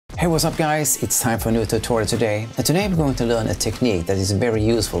Hey, what's up guys? It's time for a new tutorial today. And today we're going to learn a technique that is very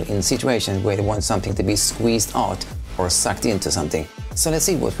useful in situations where you want something to be squeezed out or sucked into something. So let's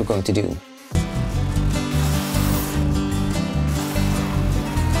see what we're going to do.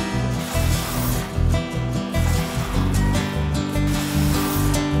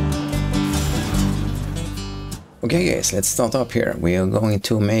 Okay guys, let's start up here. We are going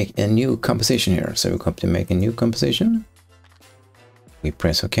to make a new composition here. So we're going to make a new composition. We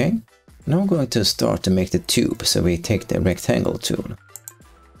press OK. Now I'm going to start to make the tube. So we take the rectangle tool.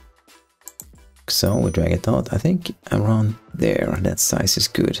 So we drag it out. I think around there, that size is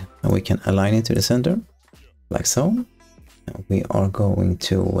good. And we can align it to the center, like so. And we are going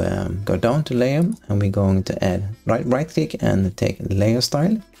to go down to layer, and we're going to add right click and take layer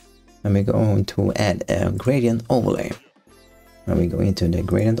style. And we're going to add a gradient overlay. And we go into the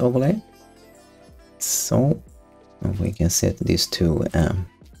gradient overlay. So we can set this to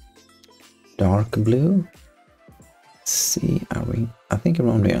dark blue. Let's see, I think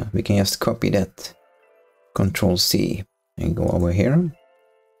around there. We can just copy that, Control C, and go over here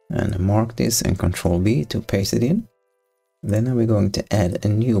and mark this and Control V to paste it in. Then we're going to add a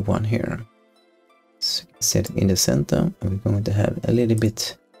new one here. So set it in the center, and we're going to have a little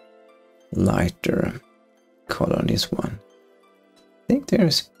bit lighter color on this one. I think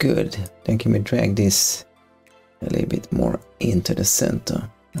there's good. Then can we drag this a little bit more into the center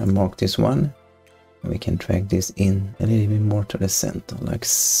and mark this one, and we can drag this in a little bit more to the center, like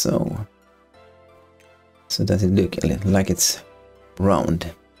so. So does it look a little like it's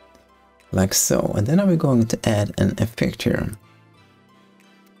round, like so. And then we're going to add an effect here.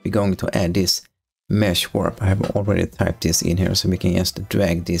 We're going to add this mesh warp. I have already typed this in here, so we can just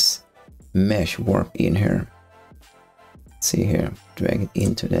drag this mesh warp in here. See here, drag it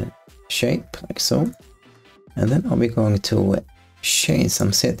into the shape like so. And then are we going to change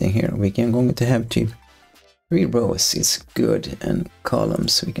some setting here. We can going to have 3 rows is good, and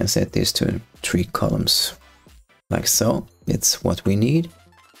columns, we can set this to 3 columns like so. It's what we need.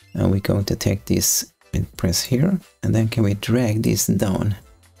 And we're going to take this and press here, and then can we drag this down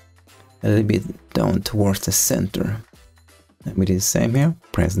a little bit down towards the center. And we do the same here,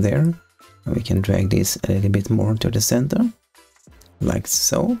 press there. And we can drag this a little bit more to the center, like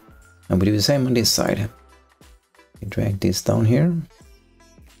so. And we do the same on this side. We drag this down here,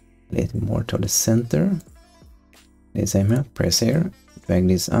 a little more to the center. The same here, press here, drag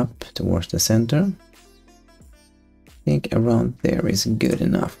this up towards the center. I think around there is good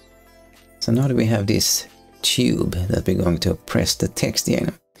enough. So now that we have this tube that we're going to press the text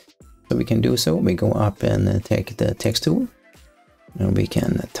in. So we can do so, we go up and take the text tool. And we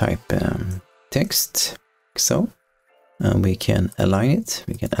can type text, so, and we can align it.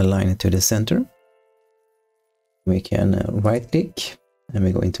 We can align it to the center. We can right click, and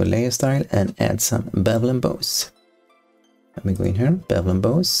we go into layer style and add some bevel and bows. And we go in here, bevel and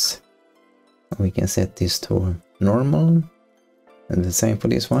bows. And we can set this to normal, and the same for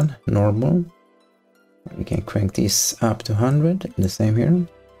this one, normal. We can crank this up to 100, and the same here.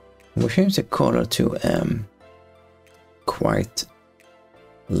 We'll change the color to quite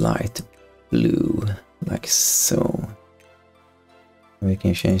light blue, like so. We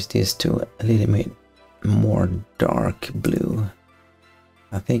can change this to a little bit more dark blue.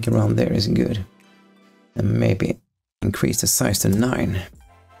 I think around there is good. And maybe increase the size to 9. I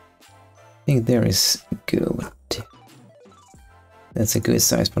think there is good. That's a good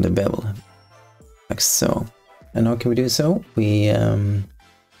size for the bevel, like so. And how can we do so? We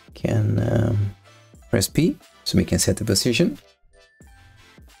can press P, so we can set the position.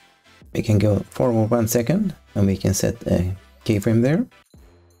 We can go forward 1 second, and we can set a keyframe there.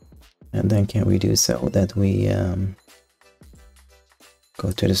 And then can we do so that we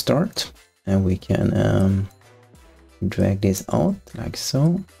go to the start, and we can drag this out like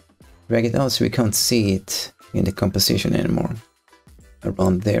so. Drag it out so we can't see it in the composition anymore.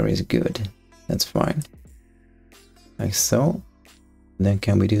 Around there is good. That's fine. Like so. And then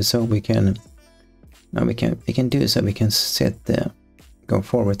can we do so? We can. Now we can do so. We can set the go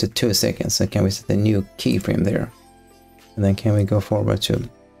forward to 2 seconds. So can we set a new keyframe there? And then can we go forward to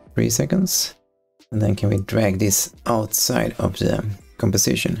 3 seconds? And then can we drag this outside of the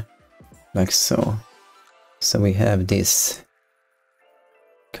composition, like so. So we have this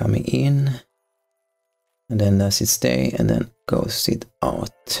coming in, and then does it stay, and then goes it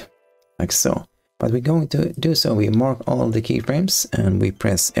out, like so. But we're going to do so, we mark all the keyframes, and we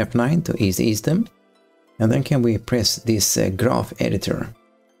press F9 to ease them. And then can we press this graph editor,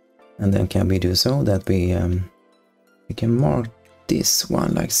 and then can we do so that we can mark this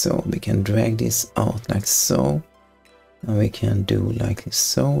one like so. We can drag this out like so, And we can do like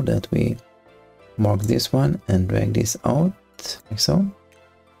so, that we mark this one and drag this out like so.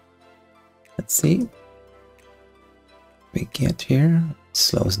 Let's see. We get here,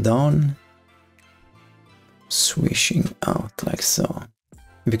 slows down, swishing out like so.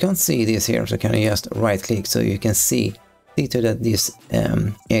 If you can't see this here, so can you just right click so you can see to that this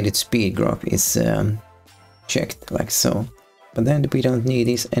edit speed graph is checked like so. But then we don't need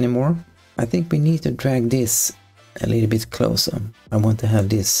this anymore. I think we need to drag this a little bit closer. I want to have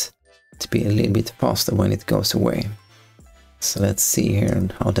this to be a little bit faster when it goes away. So let's see here,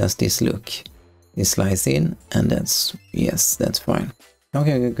 how does this look? It slides in, and that's, yes, that's fine.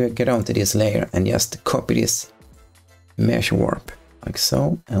 Okay, we get onto this layer and just copy this mesh warp like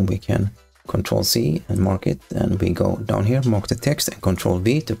so, and we can Control C and mark it, and we go down here, mark the text, and Control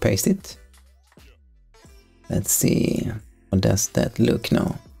V to paste it. Let's see, how does that look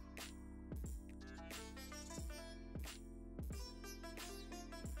now?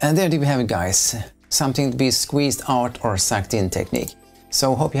 And there we have it, guys. Something to be squeezed out or sucked in technique.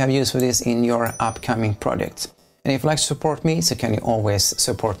 So hope you have use for this in your upcoming projects. And if you'd like to support me, so can you always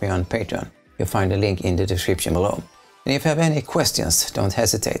support me on Patreon. You'll find the link in the description below. And if you have any questions, don't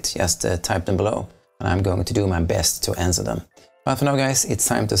hesitate, just type them below, and I'm going to do my best to answer them. But for now, guys, it's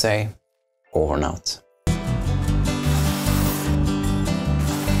time to say over and out.